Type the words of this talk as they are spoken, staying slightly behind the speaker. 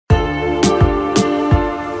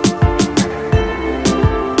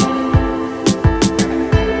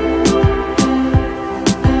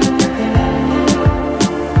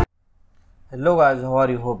Hello guys, how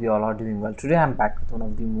are you? Hope you all are doing well. Today I'm back with one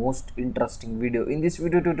of the most interesting video. In this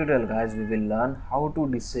video tutorial guys, we will learn how to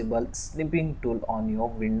disable snipping tool on your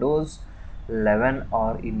Windows 11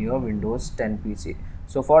 or in your Windows 10 PC.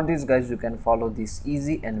 So for this guys, you can follow this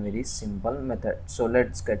easy and very simple method. So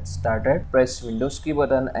let's get started. Press Windows key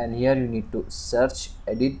button and here you need to search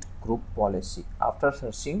edit group policy. After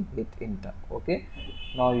searching, hit enter. Okay.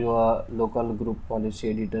 Now your local group policy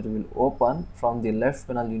editor will open. From the left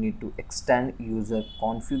panel you need to extend user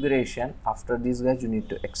configuration. After this guys, you need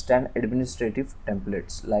to extend administrative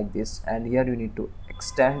templates like this, and here you need to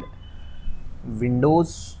extend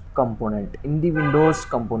Windows component. In the Windows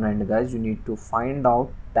component guys, you need to find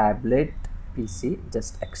out tablet PC,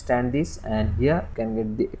 just extend this, and here you can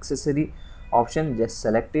get the accessory option, just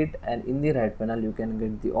select it, and in the right panel you can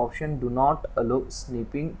get the option do not allow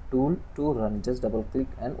snipping tool to run. Just double click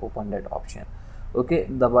and open that option. Okay,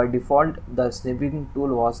 by default the snipping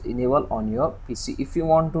tool was enabled on your PC. If you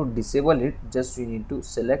want to disable it, just you need to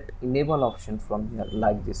select enable option from here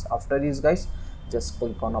like this. After this guys, just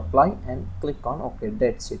click on apply and click on OK.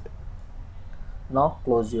 That's it. Now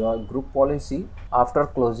close your group policy. After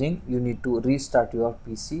closing, you need to restart your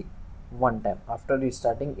PC one time. After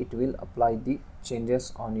restarting, it will apply the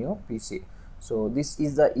changes on your PC. So this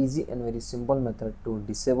is the easy and very simple method to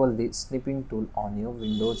disable the snipping tool on your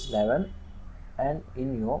Windows 11 and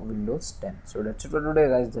in your Windows 10. So that's it for today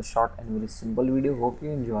guys, the short and very simple video. Hope you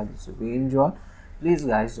enjoy this. If you enjoy, please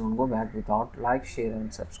guys don't go back without like, share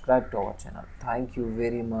and subscribe to our channel. Thank you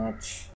very much.